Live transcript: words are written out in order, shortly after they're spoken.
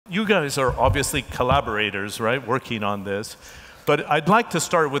you guys are obviously collaborators, right, working on this. But I'd like to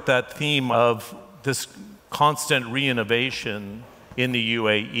start with that theme of this constant re-innovation in the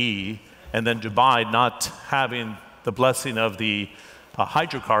UAE, and then Dubai not having the blessing of the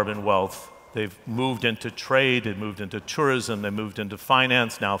hydrocarbon wealth. They've moved into trade, they've moved into tourism, they moved into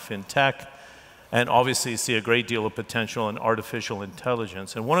finance, now fintech, and obviously see a great deal of potential in artificial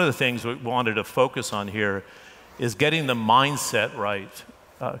intelligence. And one of the things we wanted to focus on here is getting the mindset right,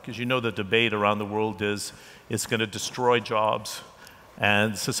 because you know the debate around the world is it's going to destroy jobs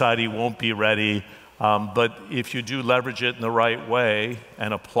and society won't be ready. But if you do leverage it in the right way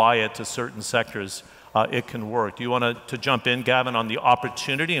and apply it to certain sectors, it can work. Do you want to jump in, Gavin, on the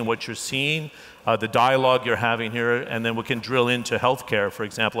opportunity and what you're seeing, the dialogue you're having here, and then we can drill into healthcare, for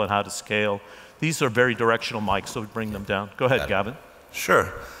example, and how to scale. These are very directional mics, so bring them down. Go ahead, Gavin.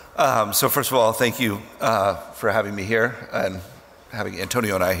 Sure. So first of all, thank you for having me here and having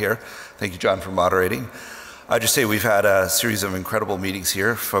Antonio and I here. Thank you, John, for moderating. I just say we've had a series of incredible meetings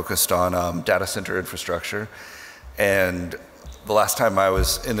here focused on data center infrastructure. And the last time I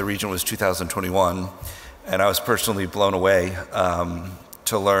was in the region was 2021, and I was personally blown away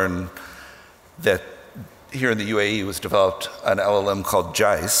to learn that here in the UAE was developed an LLM called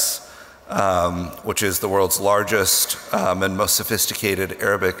JICE, which is the world's largest and most sophisticated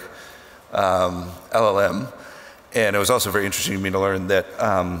Arabic LLM. And it was also very interesting to me to learn that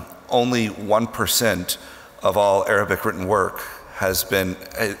only 1% of all Arabic written work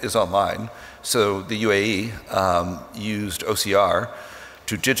is online. So the UAE used OCR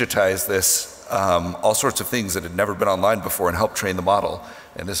to digitize this, all sorts of things that had never been online before, and help train the model.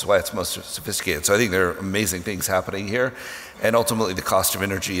 And this is why it's most sophisticated. So I think there are amazing things happening here. And ultimately, the cost of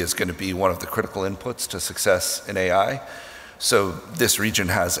energy is going to be one of the critical inputs to success in AI. So this region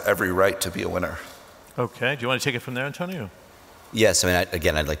has every right to be a winner. Okay. Do you want to take it from there, Antonio? Yes. I mean,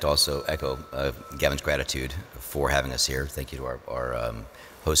 again, I'd like to also echo Gavin's gratitude for having us here. Thank you to our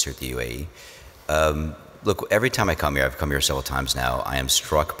hosts here at the UAE. Look, every time I come here, I've come here several times now, I am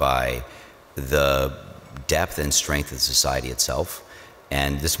struck by the depth and strength of the society itself.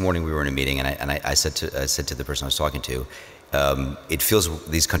 And this morning we were in a meeting, and I said to the person I was talking to, it feels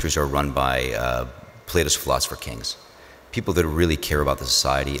these countries are run by Plato's philosopher kings, people that really care about the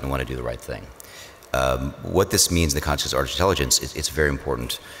society and want to do the right thing. What this means in the context of artificial intelligence, it's very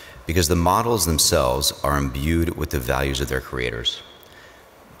important, because the models themselves are imbued with the values of their creators.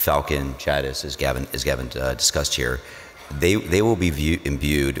 Falcon, Chattis, as Gavin discussed here, they will be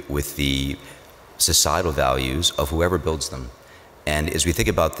imbued with the societal values of whoever builds them. And as we think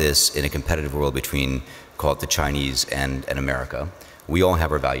about this in a competitive world between, call it the Chinese and America, we all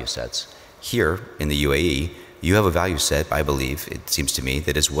have our value sets. Here in the UAE, you have a value set, I believe, it seems to me,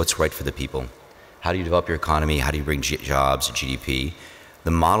 that is what's right for the people. How do you develop your economy? How do you bring jobs, GDP?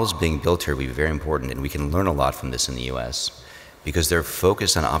 The models being built here will be very important, and we can learn a lot from this in the US, because they're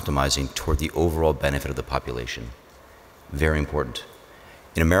focused on optimizing toward the overall benefit of the population. Very important.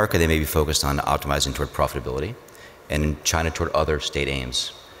 In America, they may be focused on optimizing toward profitability, and in China toward other state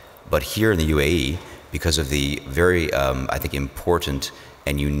aims. But here in the UAE, because of the very, I think, important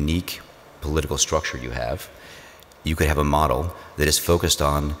and unique political structure you could have a model that is focused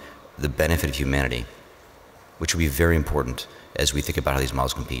on the benefit of humanity, which will be very important as we think about how these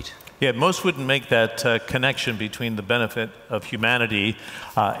models compete. Yeah, most wouldn't make that connection between the benefit of humanity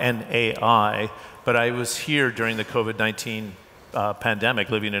and AI, but I was here during the COVID-19 pandemic,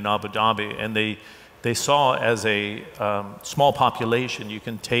 living in Abu Dhabi, and they saw as a small population, you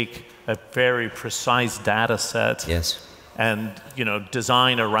can take a very precise data set. Yes. And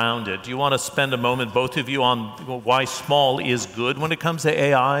design around it. Do you want to spend a moment, both of you, on why small is good when it comes to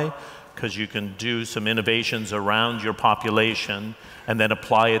AI? Because you can do some innovations around your population and then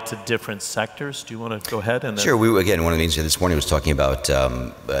apply it to different sectors. Do you want to go ahead? And sure. Again, one of the meetings this morning was talking about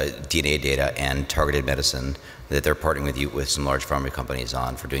DNA data and targeted medicine that they're partnering with some large pharma companies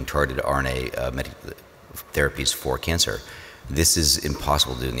on for doing targeted RNA therapies for cancer. This is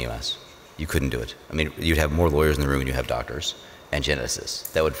impossible to do in the US. You couldn't do it. I mean, you'd have more lawyers in the room than you have doctors and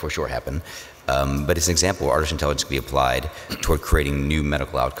geneticists. That would for sure happen. But it's an example where artificial intelligence can be applied toward creating new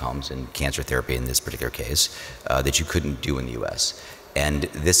medical outcomes in cancer therapy in this particular case that you couldn't do in the US. And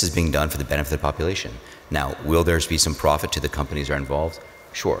this is being done for the benefit of the population. Now, will there be some profit to the companies that are involved?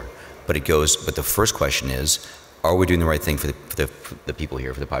 Sure. But the first question is, are we doing the right thing for the people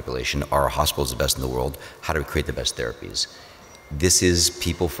here, for the population? Are our hospitals the best in the world? How do we create the best therapies? This is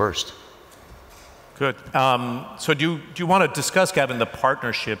people first. Good. So do you want to discuss, Gavin, the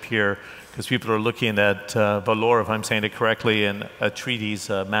partnership here? Because people are looking at Valor, if I'm saying it correctly, and Treaties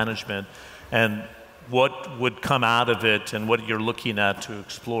Management. And what would come out of it and what you're looking at to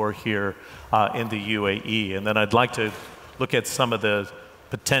explore here in the UAE. And then I'd like to look at some of the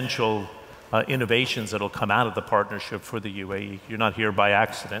potential innovations that will come out of the partnership for the UAE. You're not here by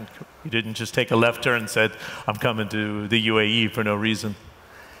accident. You didn't just take a left turn and said, I'm coming to the UAE for no reason.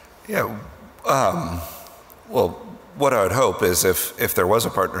 Yeah, well, what I would hope is if there was a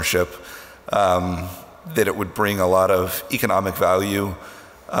partnership, that it would bring a lot of economic value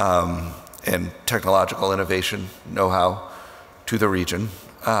and technological innovation, know-how to the region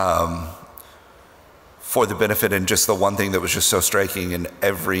for the benefit. And just the one thing that was just so striking in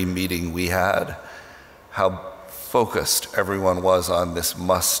every meeting we had, how focused everyone was on this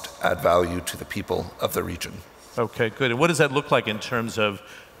must add value to the people of the region. Okay, good. And what does that look like in terms of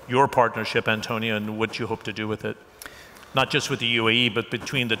your partnership, Antonio, and what you hope to do with it? Not just with the UAE, but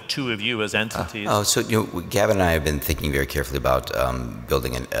between the two of you as entities. So Gavin and I have been thinking very carefully about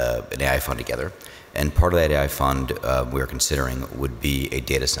building an AI fund together. And part of that AI fund we're considering would be a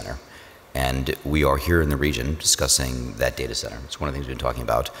data center. And we are here in the region discussing that data center. It's one of the things we've been talking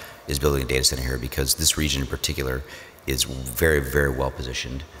about is building a data center here because this region in particular is very, very well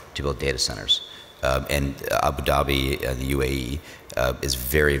positioned to build data centers. And Abu Dhabi, the UAE, is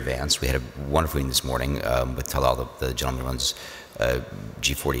very advanced. We had a wonderful meeting this morning with Talal, the gentleman who runs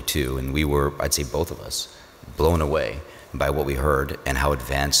G42, and we were, I'd say both of us, blown away by what we heard and how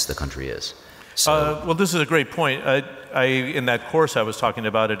advanced the country is. So, well, this is a great point. In that course I was talking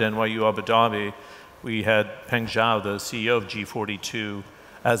about at NYU Abu Dhabi, we had Peng Zhao, the CEO of G42,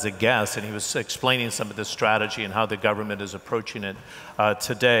 as a guest, and he was explaining some of the strategy and how the government is approaching it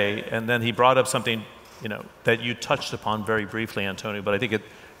today. And then he brought up something, that you touched upon very briefly, Antonio, but I think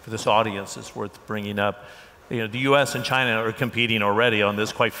for this audience it's worth bringing up. The U.S. and China are competing already on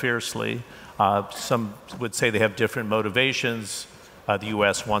this quite fiercely. Some would say they have different motivations. The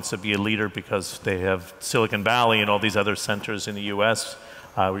U.S. wants to be a leader because they have Silicon Valley and all these other centers in the U.S.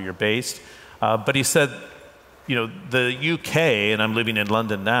 Where you're based. But he said, the UK, and I'm living in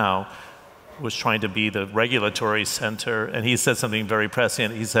London now, was trying to be the regulatory center, and he said something very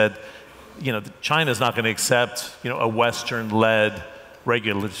prescient. He said, China's not going to accept, a Western-led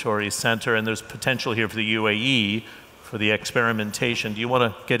regulatory center, and there's potential here for the UAE for the experimentation. Do you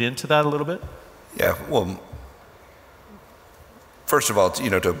want to get into that a little bit? Yeah, well, first of all,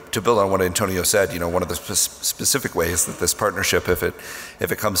 to build on what Antonio said, one of the specific ways that this partnership, if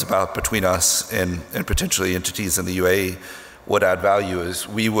it comes about between us and potentially entities in the UAE, would add value is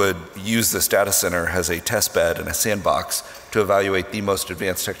we would use this data center as a test bed and a sandbox to evaluate the most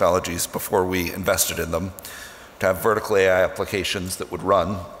advanced technologies before we invested in them, to have vertical AI applications that would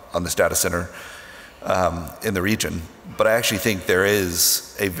run on this data center in the region. But I actually think there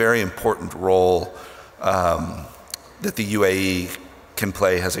is a very important role that the UAE can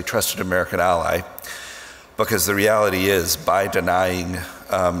play as a trusted American ally, because the reality is by denying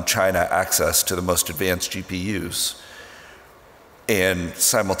China access to the most advanced GPUs and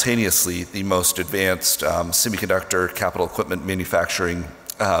simultaneously the most advanced semiconductor capital equipment manufacturing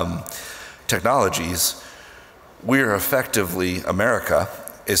technologies, we're effectively, America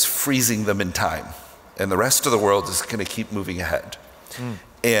is freezing them in time, and the rest of the world is going to keep moving ahead.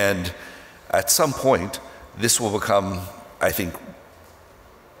 And at some point, this will become, I think,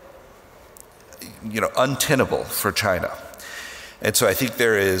 untenable for China. And so I think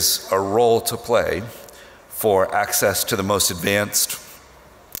there is a role to play for access to the most advanced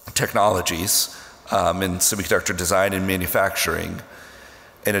technologies in semiconductor design and manufacturing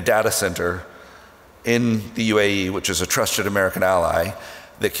in a data center in the UAE, which is a trusted American ally,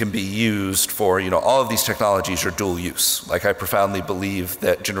 that can be used for, all of these technologies are dual use. Like, I profoundly believe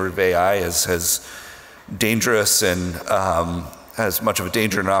that generative AI is dangerous and has much of a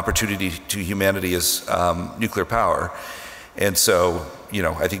danger and an opportunity to humanity as nuclear power. And so,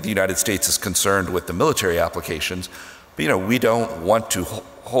 I think the United States is concerned with the military applications, but we don't want to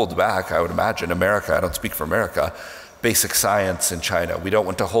hold back, I would imagine, America, I don't speak for America, basic science in China. We don't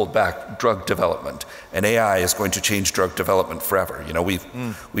want to hold back drug development. And AI is going to change drug development forever.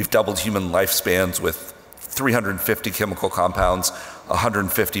 We've doubled human lifespans with 350 chemical compounds,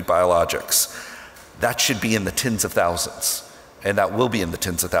 150 biologics. That should be in the tens of thousands. And that will be in the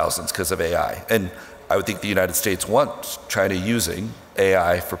tens of thousands because of AI. And I would think the United States wants China using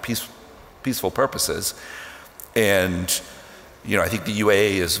AI for peaceful purposes. And, I think the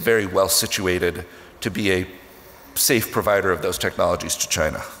UAE is very well situated to be a safe provider of those technologies to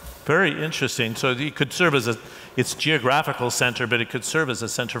China. Very interesting. So it could serve as its geographical center, but it could serve as a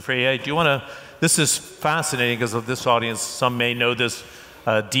center for AI. Do you want to, this is fascinating because of this audience, some may know this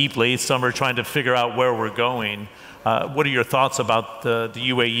deeply, some are trying to figure out where we're going. What are your thoughts about the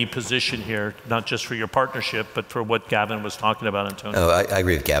UAE position here, not just for your partnership, but for what Gavin was talking about, Antonio? Oh, I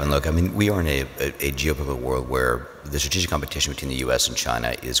agree with Gavin. Look, I mean, we are in a geopolitical world where the strategic competition between the U.S. and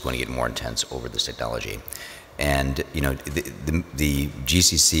China is going to get more intense over this technology. And you know, the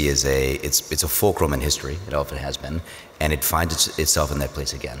GCC is it's a fulcrum in history. It often has been, and it finds itself in that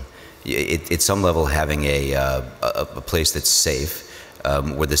place again. At some level, having a place that's safe,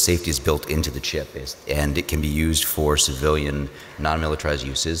 where the safety is built into the chip, and it can be used for civilian, non-militarized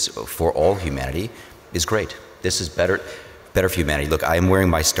uses for all humanity, is great. This is better for humanity. Look, I am wearing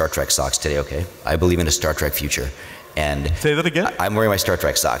my Star Trek socks today. Okay, I believe in a Star Trek future. And say that again. I'm wearing my Star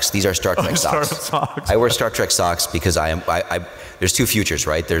Trek socks. These are Star Trek socks. I wear Star Trek socks because there's two futures,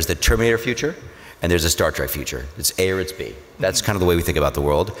 right? There's the Terminator future, and there's a Star Trek future. It's A or it's B. That's kind of the way we think about the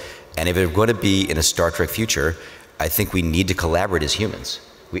world. And if we're going to be in a Star Trek future, I think we need to collaborate as humans,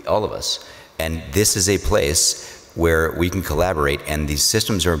 all of us. And this is a place where we can collaborate, and these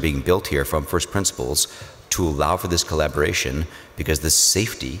systems are being built here from first principles to allow for this collaboration, because the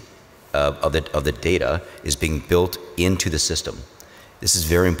safety of the data is being built into the system. This is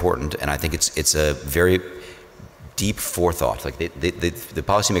very important, and I think it's a very deep forethought. Like the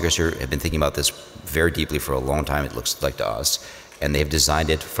policymakers here have been thinking about this very deeply for a long time, it looks like to us, and they have designed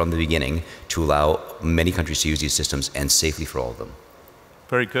it from the beginning to allow many countries to use these systems, and safely for all of them.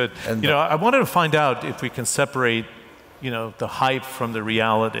 Very good. And I wanted to find out if we can separate, the hype from the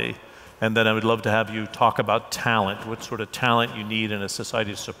reality. And then I would love to have you talk about talent, what sort of talent you need in a society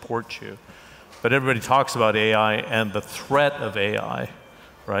to support you. But everybody talks about AI and the threat of AI,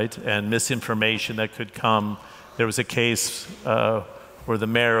 right? And misinformation that could come. There was a case where the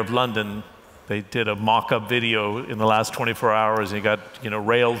mayor of London, they did a mock-up video in the last 24 hours and he got,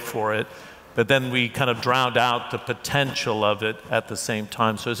 railed for it. But then we kind of drowned out the potential of it at the same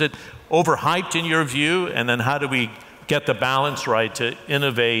time. So is it overhyped in your view? And then how do we get the balance right to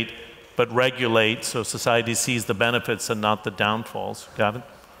innovate but regulate so society sees the benefits and not the downfalls? Gavin?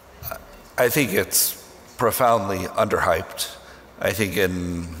 I think it's profoundly underhyped. I think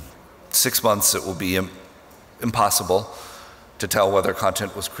in 6 months it will be impossible to tell whether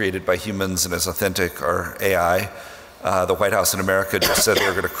content was created by humans and is authentic or AI. The White House in America just said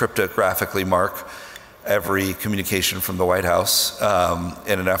they're going to cryptographically mark every communication from the White House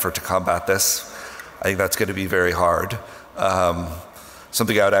in an effort to combat this. I think that's going to be very hard.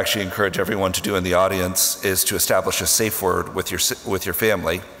 Something I would actually encourage everyone to do in the audience is to establish a safe word with your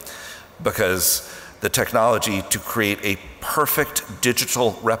family, because the technology to create a perfect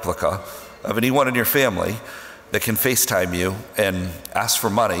digital replica of anyone in your family that can FaceTime you and ask for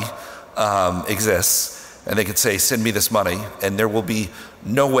money exists, and they can say, send me this money, and there will be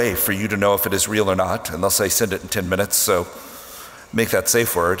no way for you to know if it is real or not, and they'll say, send it in 10 minutes, so make that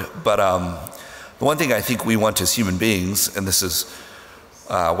safe word. But the one thing I think we want as human beings, and this is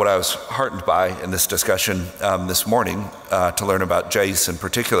what I was heartened by in this discussion this morning to learn about JAICE in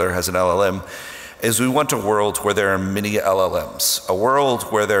particular as an LLM, is we want a world where there are many LLMs. A world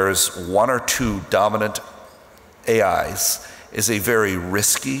where there's one or two dominant AIs is a very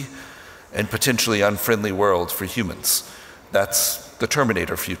risky and potentially unfriendly world for humans. That's the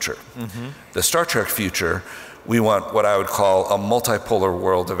Terminator future. Mm-hmm. The Star Trek future, we want what I would call a multipolar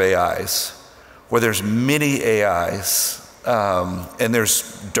world of AIs, where there's many AIs, and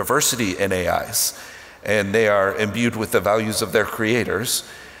there's diversity in AIs, and they are imbued with the values of their creators.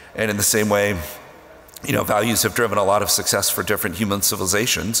 And in the same way, values have driven a lot of success for different human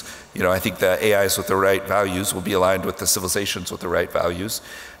civilizations. I think the AIs with the right values will be aligned with the civilizations with the right values.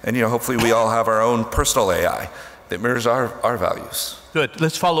 And hopefully we all have our own personal AI that mirrors our values. Good.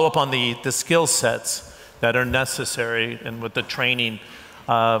 Let's follow up on the skill sets that are necessary, and with the training.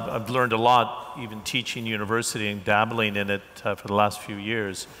 I've learned a lot, even teaching university and dabbling in it for the last few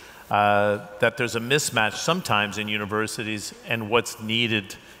years, that there's a mismatch sometimes in universities and what's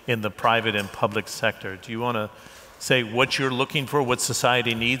needed in the private and public sector. Do you want to say what you're looking for, what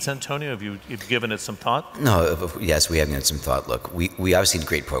society needs, Antonio? Have you given it some thought? No, yes, we have given it some thought. Look, we obviously need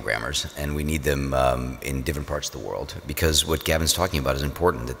great programmers, and we need them in different parts of the world, because what Gavin's talking about is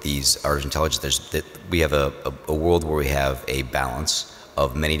important, that these artificial intelligence, that we have a world where we have a balance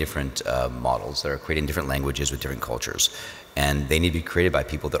of many different models that are creating different languages with different cultures, and they need to be created by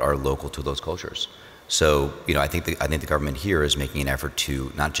people that are local to those cultures. So, I think the government here is making an effort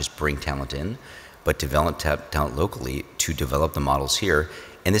to not just bring talent in, but develop talent locally to develop the models here.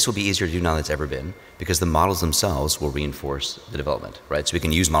 And this will be easier to do now than it's ever been, because the models themselves will reinforce the development, right? So we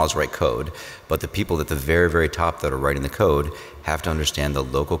can use models to write code, but the people at the very, very top that are writing the code have to understand the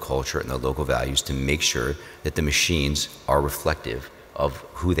local culture and the local values to make sure that the machines are reflective of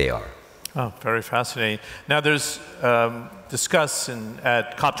who they are. Oh, very fascinating. Now, there's at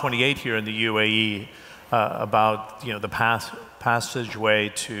COP28 here in the UAE about the passageway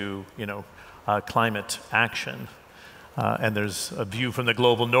to climate action. And there's a view from the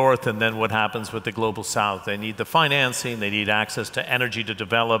global north, and then what happens with the global south. They need the financing, they need access to energy to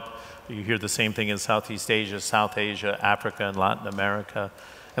develop. You hear the same thing in Southeast Asia, South Asia, Africa, and Latin America.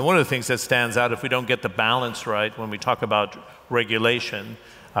 And one of the things that stands out, if we don't get the balance right when we talk about regulation,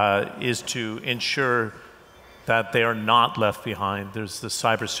 is to ensure that they are not left behind. There's the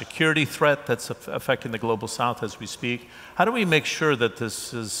cybersecurity threat that's affecting the global south as we speak. How do we make sure that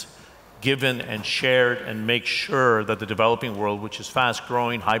this is given and shared, and make sure that the developing world, which is fast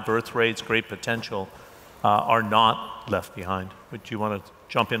growing, high birth rates, great potential, are not left behind? Would you want to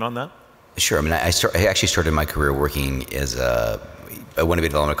jump in on that? Sure. I mean, I actually started my career working as I want to be a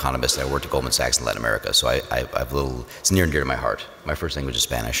development economist, and I worked at Goldman Sachs in Latin America. So it's near and dear to my heart. My first language is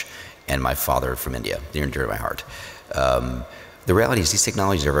Spanish, and my father from India, near and dear to my heart. The reality is these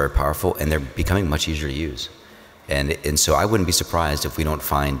technologies are very powerful, and they're becoming much easier to use. And so I wouldn't be surprised if we don't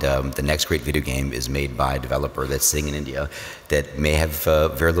find the next great video game is made by a developer that's sitting in India that may have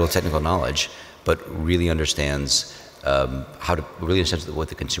very little technical knowledge, but really understands what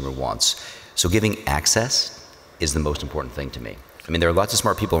the consumer wants. So giving access is the most important thing to me. I mean, there are lots of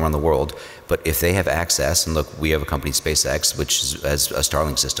smart people around the world, but if they have access, and look, we have a company, SpaceX, which has a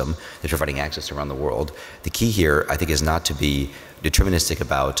Starlink system that's providing access around the world. The key here, I think, is not to be deterministic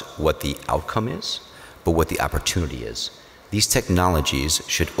about what the outcome is, but what the opportunity is. These technologies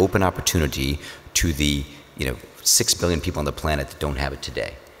should open opportunity to the 6 billion people on the planet that don't have it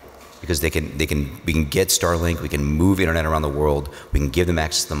today. Because we can get Starlink, we can move internet around the world, we can give them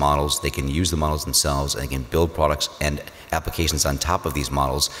access to the models, they can use the models themselves, and they can build products and applications on top of these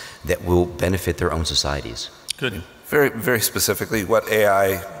models that will benefit their own societies. Good. Very, very specifically, what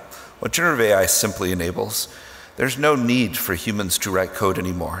generative AI simply enables, there's no need for humans to write code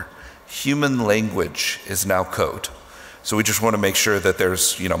anymore. Human language is now code. So we just want to make sure that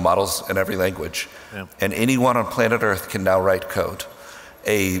there's models in every language. Yeah. And anyone on planet Earth can now write code.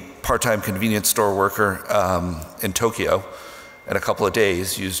 A part-time convenience store worker in Tokyo in a couple of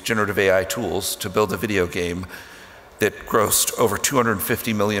days used generative AI tools to build a video game that grossed over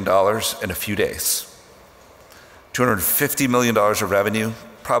 $250 million in a few days. $250 million of revenue,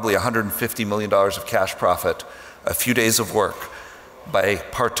 probably $150 million of cash profit, a few days of work by a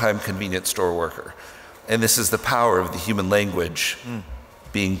part-time convenience store worker. And this is the power of the human language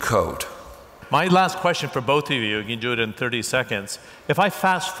being code. My last question for both of you can do it in 30 seconds. If I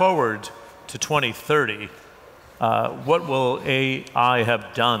fast forward to 2030, what will AI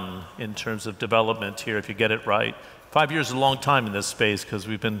have done in terms of development here if you get it right? 5 years is a long time in this space because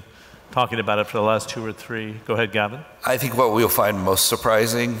we've been talking about it for the last 2 or 3. Go ahead, Gavin. I think what we'll find most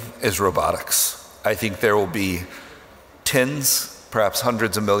surprising is robotics. I think there will be tens, perhaps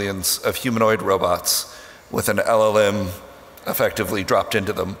hundreds of millions of humanoid robots with an LLM effectively dropped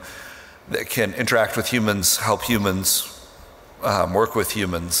into them that can interact with humans, help humans, work with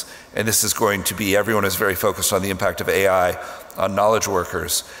humans. And this is going to be, everyone is very focused on the impact of AI on knowledge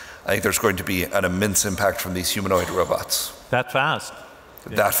workers. I think there's going to be an immense impact from these humanoid robots. That fast?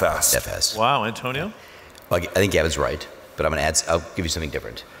 That fast. That fast. Wow, Antonio? Well, I think Gavin's right, but I'll give you something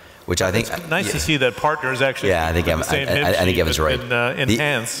different. Which I think it's nice to see that partners actually. Yeah, I think Gavin's right.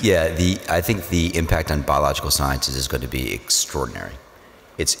 Enhance. I think the impact on biological sciences is going to be extraordinary.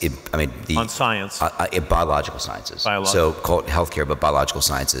 On science. Biological sciences. Biological. So call it healthcare, but biological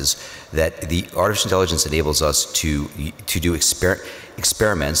sciences. That the artificial intelligence enables us to do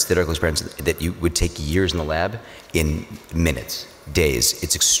experiments, theoretical experiments that you would take years in the lab in minutes, days.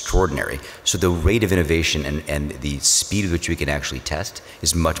 It's extraordinary. So the rate of innovation and the speed with which we can actually test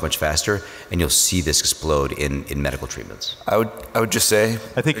is much, much faster, and you'll see this explode in medical treatments. I would just say,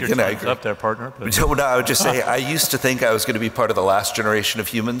 I think you're time's up there, partner. No, I would just say, I used to think I was going to be part of the last generation of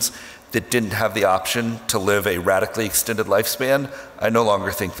humans that didn't have the option to live a radically extended lifespan. I no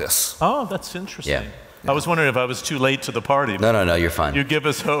longer think this. Oh, that's interesting. Yeah. I was wondering if I was too late to the party. No, you're fine. You give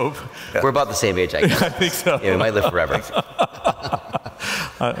us hope. Yeah. We're about the same age, I guess. I think so. Yeah, we might live forever.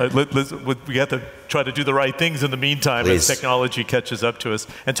 We have to try to do the right things in the meantime as technology catches up to us.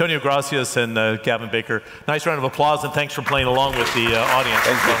 Antonio Gracias and Gavin Baker, nice round of applause, and thanks for playing along with the audience.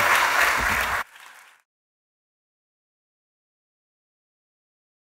 Thank you.